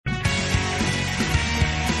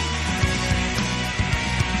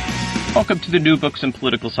Welcome to the New Books in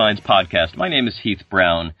Political Science podcast. My name is Heath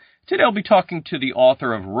Brown. Today I'll be talking to the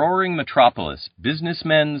author of Roaring Metropolis,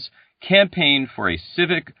 Businessmen's Campaign for a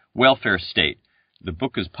Civic Welfare State. The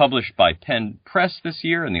book is published by Penn Press this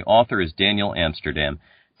year, and the author is Daniel Amsterdam.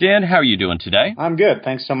 Dan, how are you doing today? I'm good.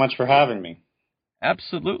 Thanks so much for having me.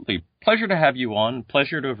 Absolutely. Pleasure to have you on.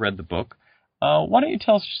 Pleasure to have read the book. Why don't you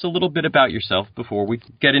tell us just a little bit about yourself before we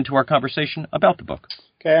get into our conversation about the book?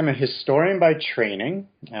 Okay, I'm a historian by training.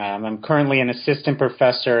 I'm currently an assistant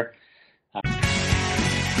professor.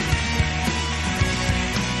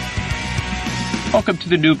 Welcome to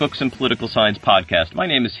the New Books in Political Science podcast. My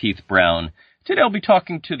name is Heath Brown. Today I'll be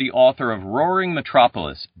talking to the author of Roaring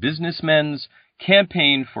Metropolis, Businessmen's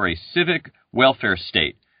Campaign for a Civic Welfare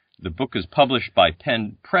State. The book is published by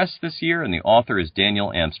Penn Press this year, and the author is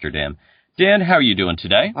Daniel Amsterdam. Dan, how are you doing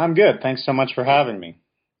today? I'm good. Thanks so much for having me.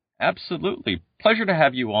 Absolutely. Pleasure to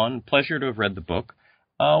have you on. Pleasure to have read the book.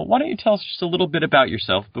 Why don't you tell us just a little bit about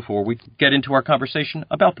yourself before we get into our conversation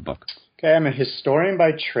about the book? Okay, I'm a historian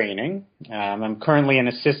by training. I'm currently an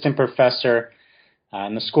assistant professor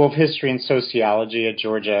in the School of History and Sociology at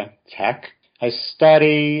Georgia Tech. I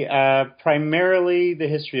study primarily the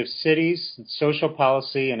history of cities, social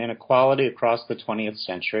policy, and inequality across the 20th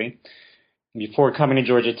century. Before coming to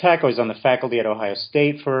Georgia Tech, I was on the faculty at Ohio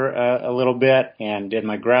State for a little bit and did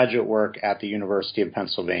my graduate work at the University of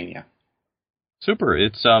Pennsylvania. Super.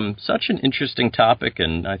 It's such an interesting topic,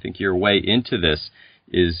 and I think your way into this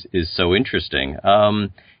is so interesting.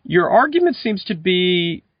 Your argument seems to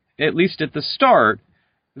be, at least at the start,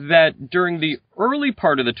 that during the early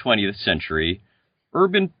part of the 20th century,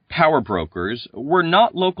 urban power brokers were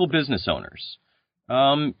not local business owners.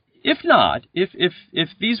 If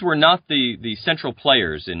these were not the central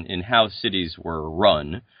players in how cities were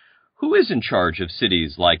run, who is in charge of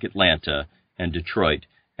cities like Atlanta and Detroit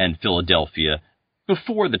and Philadelphia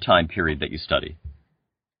before the time period that you study?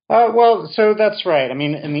 So that's right. I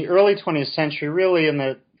mean, in the early 20th century, really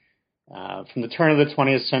from the turn of the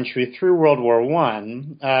 20th century through World War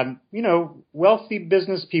I, wealthy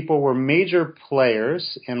business people were major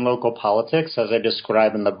players in local politics, as I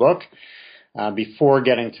describe in the book. Before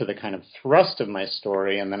getting to the kind of thrust of my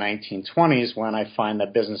story in the 1920s, when I find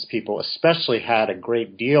that business people especially had a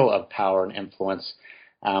great deal of power and influence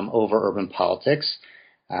over urban politics,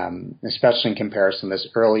 especially in comparison to this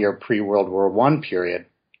earlier pre-World War I period.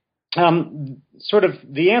 Sort of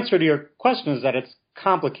the answer to your question is that it's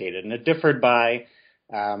complicated, and it differed by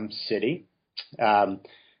city.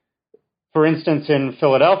 For instance, in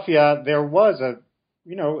Philadelphia, there was a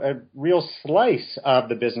real slice of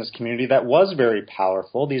the business community that was very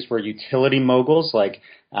powerful. These were utility moguls like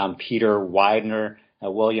Peter Widener,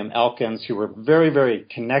 William Elkins, who were very, very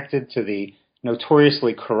connected to the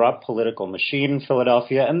notoriously corrupt political machine in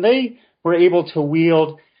Philadelphia. And they were able to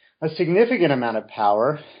wield a significant amount of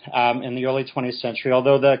power in the early 20th century,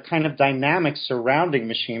 although the kind of dynamics surrounding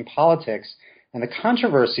machine politics and the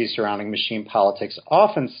controversy surrounding machine politics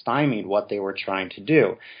often stymied what they were trying to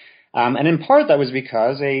do. And in part, that was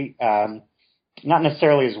because not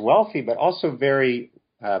necessarily as wealthy, but also very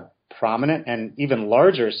prominent and even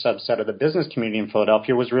larger subset of the business community in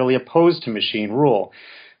Philadelphia was really opposed to machine rule.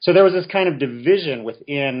 So there was this kind of division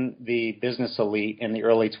within the business elite in the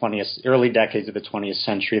early decades of the 20th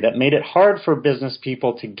century that made it hard for business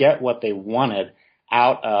people to get what they wanted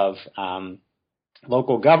out of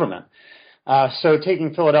local government. So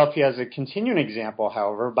taking Philadelphia as a continuing example,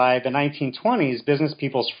 however, by the 1920s, business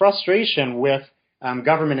people's frustration with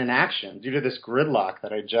government inaction due to this gridlock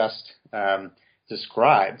that I just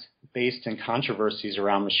described, based in controversies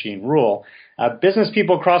around machine rule, business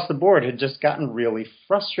people across the board had just gotten really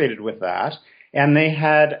frustrated with that, and they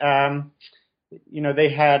had,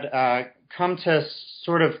 come to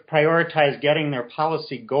sort of prioritize getting their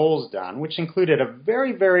policy goals done, which included a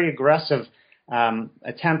very, very aggressive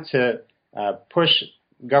attempt to push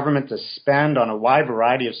government to spend on a wide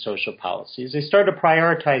variety of social policies. They started to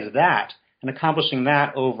prioritize that and accomplishing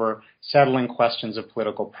that over settling questions of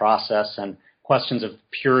political process and questions of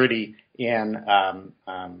purity in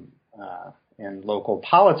local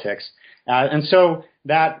politics. And so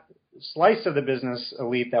that slice of the business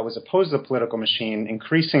elite that was opposed to the political machine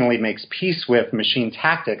increasingly makes peace with machine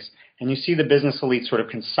tactics. And you see the business elite sort of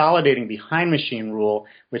consolidating behind machine rule,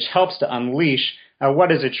 which helps to unleash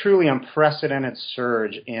what is a truly unprecedented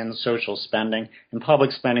surge in social spending and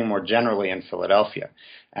public spending more generally in Philadelphia.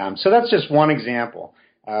 So that's just one example.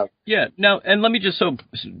 Now, and let me just so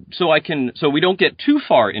we don't get too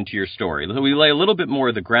far into your story. We lay a little bit more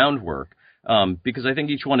of the groundwork because I think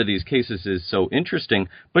each one of these cases is so interesting.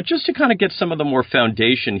 But just to kind of get some of the more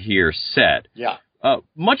foundation here set. Yeah.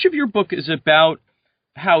 Much of your book is about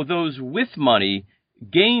how those with money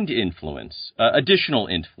gained influence, additional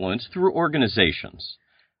influence through organizations.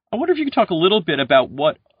 I wonder if you could talk a little bit about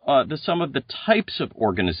what some of the types of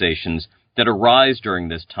organizations that arise during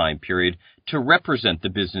this time period to represent the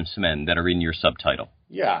businessmen that are in your subtitle.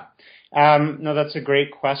 Yeah. No, that's a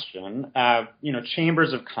great question.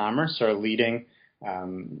 Chambers of commerce are a leading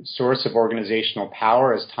source of organizational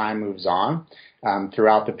power as time moves on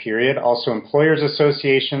throughout the period. Also, employers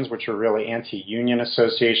associations, which are really anti-union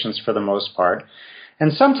associations for the most part.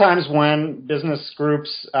 And sometimes when business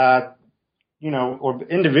groups, or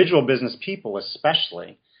individual business people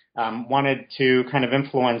especially, wanted to kind of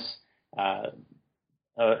influence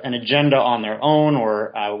an agenda on their own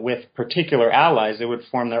or with particular allies, they would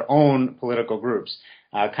form their own political groups.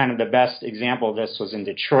 Kind of the best example of this was in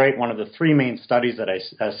Detroit, one of the three main cities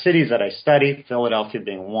that I studied, Philadelphia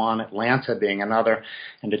being one, Atlanta being another,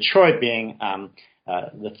 and Detroit being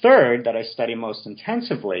the third that I study most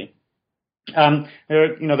intensively.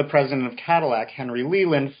 The president of Cadillac, Henry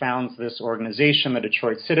Leland, founds this organization, the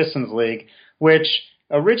Detroit Citizens League, which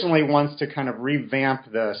originally wants to kind of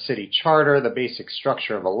revamp the city charter, the basic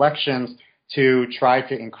structure of elections, to try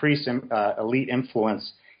to increase elite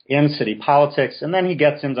influence in city politics. And then he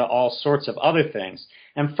gets into all sorts of other things.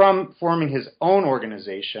 And from forming his own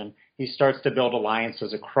organization, he starts to build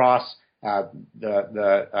alliances across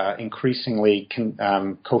the increasingly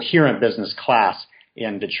coherent business class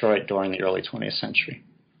in Detroit during the early 20th century.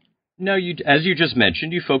 Now, as you just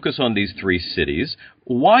mentioned, you focus on these three cities.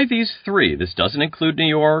 Why these three? This doesn't include New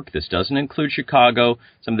York. This doesn't include Chicago.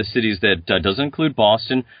 Some of the cities that doesn't include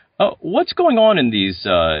Boston. What's going on in these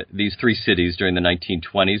three cities during the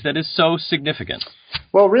 1920s that is so significant?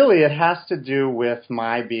 Well, really, it has to do with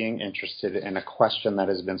my being interested in a question that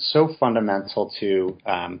has been so fundamental to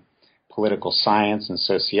political science and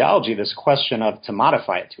sociology, this question of, to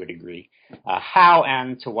modify it to a degree, how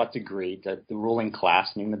and to what degree did the ruling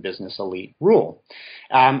class, meaning the business elite, rule.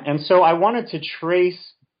 And so I wanted to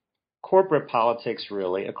trace corporate politics,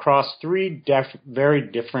 really, across three very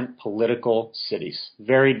different political cities,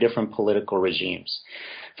 very different political regimes.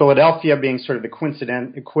 Philadelphia being sort of the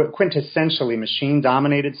quintessentially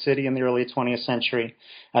machine-dominated city in the early 20th century.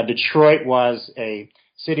 Detroit was a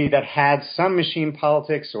city that had some machine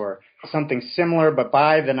politics or something similar, but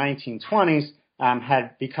by the 1920s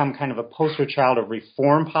had become kind of a poster child of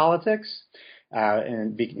reform politics,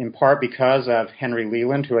 in part because of Henry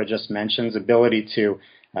Leland, who I just mentioned's ability to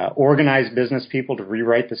organize business people to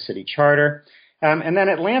rewrite the city charter. And then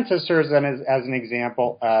Atlanta serves as an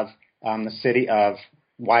example of the city of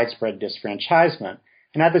widespread disfranchisement.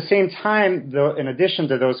 And at the same time, in addition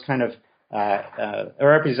to those kind of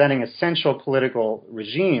representing essential political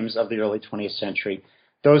regimes of the early 20th century,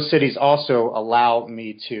 those cities also allow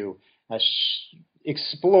me to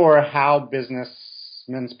explore how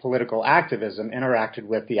businessmen's political activism interacted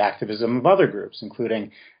with the activism of other groups,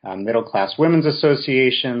 including middle-class women's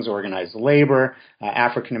associations, organized labor,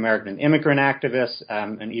 African-American immigrant activists,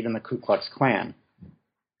 and even the Ku Klux Klan.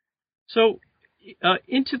 So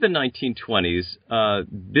into the 1920s,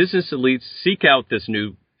 business elites seek out this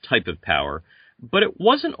new type of power, but it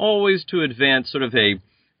wasn't always to advance sort of a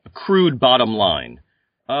crude bottom line.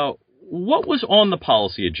 What was on the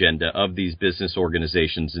policy agenda of these business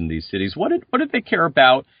organizations in these cities? What did they care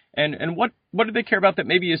about, and what did they care about that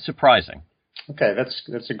maybe is surprising? Okay,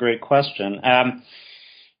 that's a great question.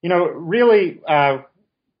 Really,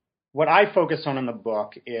 what I focus on in the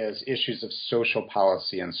book is issues of social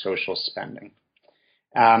policy and social spending.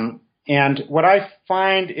 And what I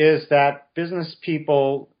find is that business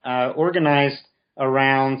people organized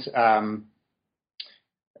around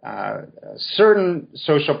certain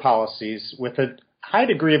social policies with a high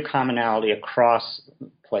degree of commonality across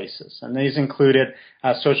places. And these included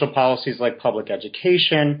social policies like public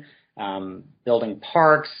education, building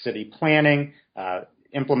parks, city planning,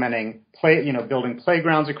 implementing building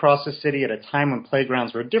playgrounds across the city at a time when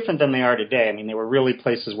playgrounds were different than they are today. I mean, they were really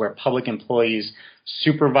places where public employees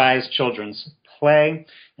supervised children's play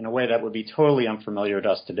in a way that would be totally unfamiliar to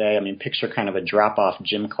us today. I mean, picture kind of a drop-off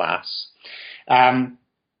gym class.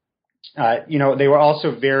 They were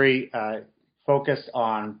also very focused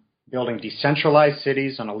on building decentralized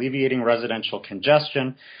cities, on alleviating residential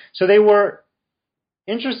congestion. So they were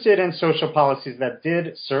interested in social policies that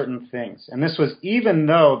did certain things. And this was even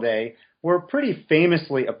though they were pretty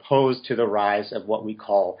famously opposed to the rise of what we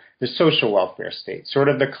call the social welfare state, sort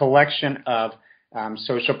of the collection of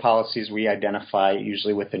social policies we identify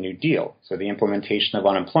usually with the New Deal. So the implementation of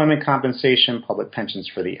unemployment compensation, public pensions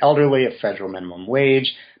for the elderly, a federal minimum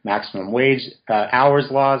wage, maximum wage hours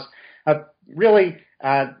laws.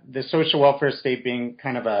 The social welfare state being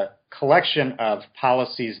kind of a collection of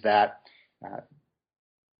policies that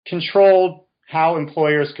controlled how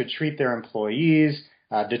employers could treat their employees,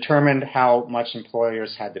 determined how much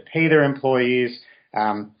employers had to pay their employees,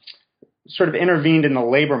 sort of intervened in the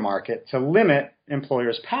labor market to limit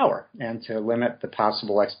employers' power and to limit the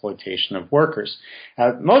possible exploitation of workers.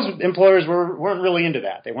 Most employers weren't really into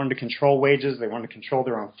that. They wanted to control wages. They wanted to control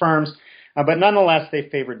their own firms. But nonetheless, they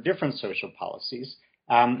favored different social policies,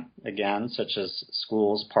 again, such as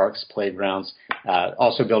schools, parks, playgrounds,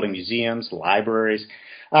 also building museums, libraries,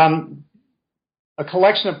 a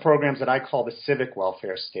collection of programs that I call the civic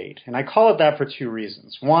welfare state. And I call it that for two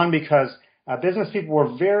reasons. One, because business people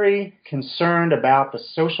were very concerned about the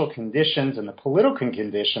social conditions and the political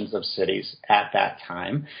conditions of cities at that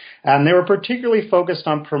time. And they were particularly focused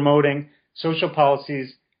on promoting social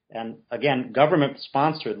policies and, again,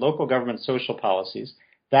 government-sponsored, local government social policies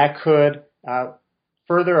that could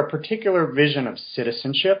further a particular vision of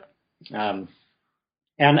citizenship. And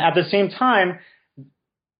at the same time,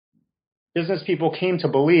 business people came to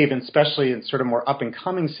believe, and especially in sort of more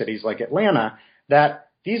up-and-coming cities like Atlanta, that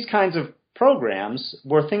these kinds of programs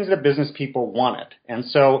were things that business people wanted. And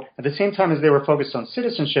so at the same time as they were focused on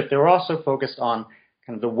citizenship, they were also focused on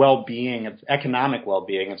kind of the well-being, of economic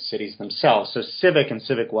well-being of cities themselves. So civic and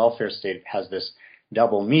civic welfare state has this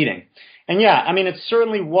double meaning. And yeah, I mean, it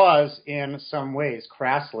certainly was in some ways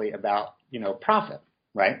crassly about, profit,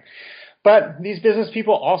 right? But these business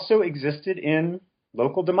people also existed in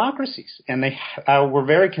local democracies, and they were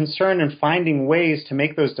very concerned in finding ways to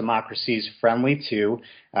make those democracies friendly to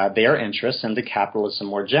their interests and to capitalism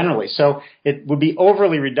more generally. So it would be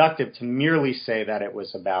overly reductive to merely say that it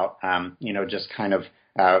was about, just kind of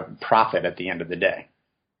profit at the end of the day.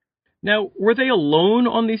 Now, were they alone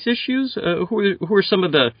on these issues? Who are some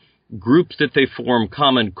of the groups that they form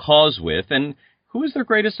common cause with, and who is their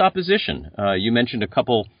greatest opposition? You mentioned a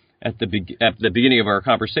couple at the beginning of our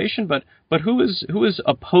conversation, but who is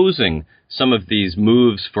opposing some of these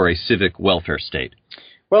moves for a civic welfare state?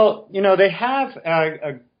 Well, they have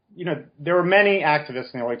there were many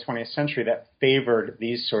activists in the early 20th century that favored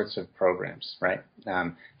these sorts of programs, right?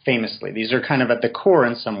 Famously, these are kind of at the core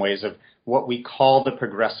in some ways of what we call the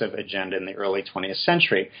progressive agenda in the early 20th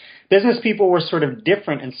century. Business people were sort of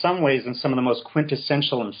different in some ways than some of the most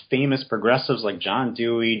quintessential and famous progressives like John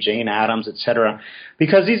Dewey, Jane Addams, etc.,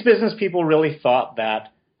 because these business people really thought that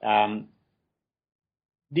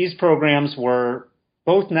these programs were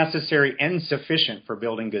both necessary and sufficient for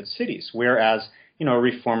building good cities, whereas a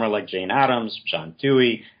reformer like Jane Addams, John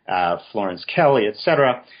Dewey, Florence Kelley,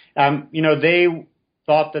 etc., they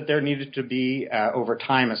thought that there needed to be, over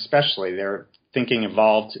time especially, their thinking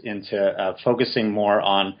evolved into focusing more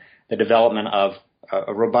on the development of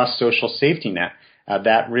a robust social safety net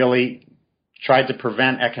that really tried to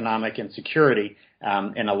prevent economic insecurity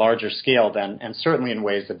in a larger scale and certainly in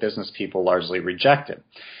ways that business people largely rejected.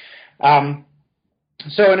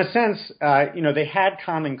 So in a sense, they had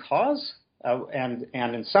common cause, and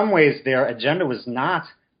in some ways their agenda was not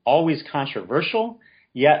always controversial,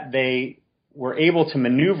 yet they were able to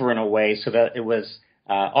maneuver in a way so that it was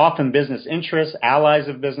often business interests, allies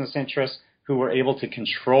of business interests, who were able to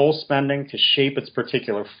control spending, to shape its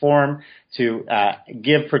particular form, to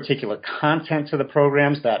give particular content to the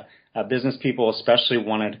programs that business people especially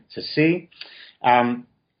wanted to see. And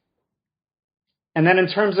then in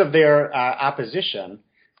terms of their opposition,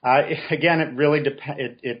 again, it really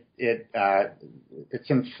depends. It's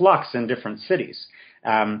in flux in different cities,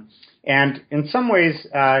 and in some ways,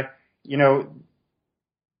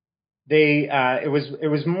 it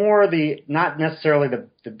was more not necessarily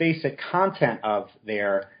the basic content of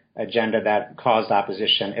their agenda that caused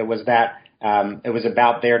opposition. It was that it was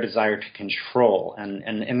about their desire to control, and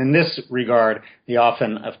in this regard, they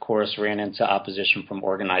often, of course, ran into opposition from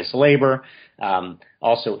organized labor.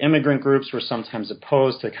 Also, immigrant groups were sometimes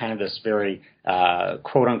opposed to kind of this very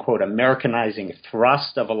quote-unquote Americanizing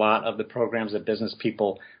thrust of a lot of the programs that business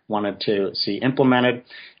people wanted to see implemented.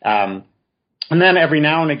 And then every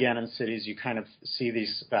now and again in cities, you kind of see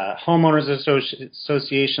these homeowners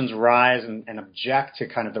associations rise and object to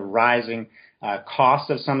kind of the rising cost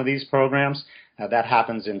of some of these programs. That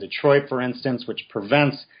happens in Detroit, for instance, which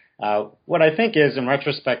prevents what I think is, in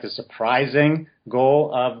retrospect, a surprising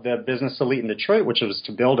goal of the business elite in Detroit, which was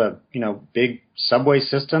to build a big subway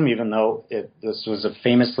system, even though this was a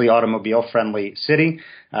famously automobile-friendly city.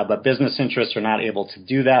 But business interests are not able to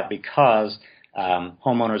do that because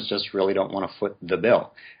homeowners just really don't want to foot the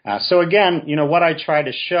bill. So again, what I try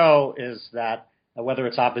to show is that whether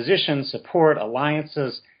it's opposition, support,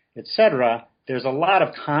 alliances, etc., there's a lot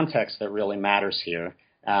of context that really matters here,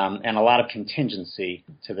 and a lot of contingency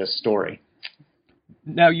to this story.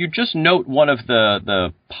 Now, you just note one of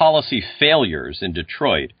the policy failures in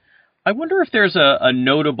Detroit. I wonder if there's a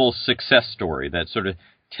notable success story that sort of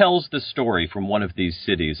tells the story from one of these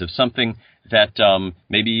cities of something that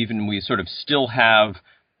maybe even we sort of still have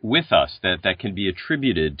with us that can be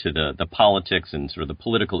attributed to the politics and sort of the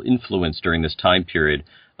political influence during this time period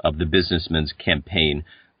of the Businessmen's campaign.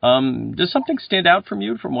 Does something stand out from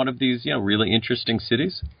you from one of these, really interesting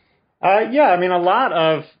cities? Yeah, I mean, a lot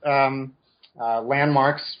of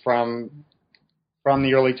landmarks from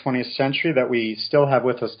the early 20th century that we still have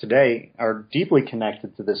with us today are deeply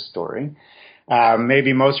connected to this story.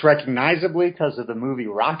 Maybe most recognizably because of the movie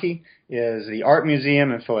Rocky is the art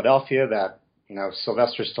museum in Philadelphia that,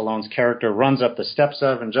 Sylvester Stallone's character runs up the steps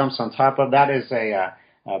of and jumps on top of. That is a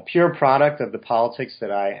pure product of the politics that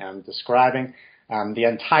I am describing. The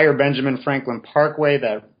entire Benjamin Franklin Parkway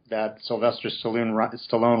that Sylvester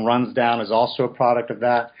Stallone runs down is also a product of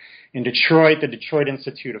that. In Detroit, the Detroit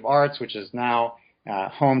Institute of Arts, which is now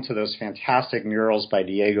home to those fantastic murals by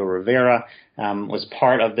Diego Rivera, was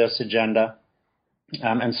part of this agenda.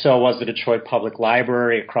 And so was the Detroit Public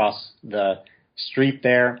Library across the street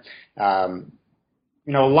there.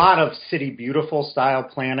 A lot of City Beautiful style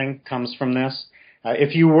planning comes from this.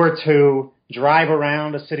 If you were to drive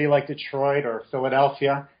around a city like Detroit or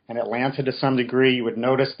Philadelphia and Atlanta to some degree, you would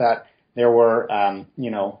notice that there were,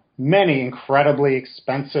 many incredibly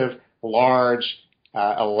expensive, large,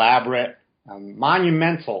 elaborate,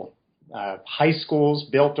 monumental high schools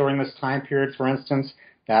built during this time period, for instance,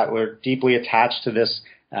 that were deeply attached to this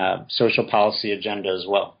social policy agenda as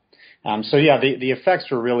well. The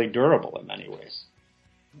effects were really durable in many ways.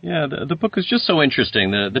 Yeah, the book is just so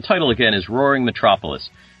interesting. The title, again, is Roaring Metropolis,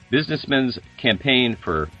 Businessmen's Campaign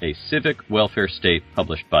for a Civic Welfare State,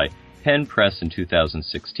 published by Penn Press in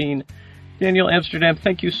 2016. Daniel Amsterdam,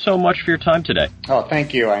 thank you so much for your time today. Oh,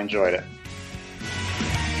 thank you. I enjoyed it.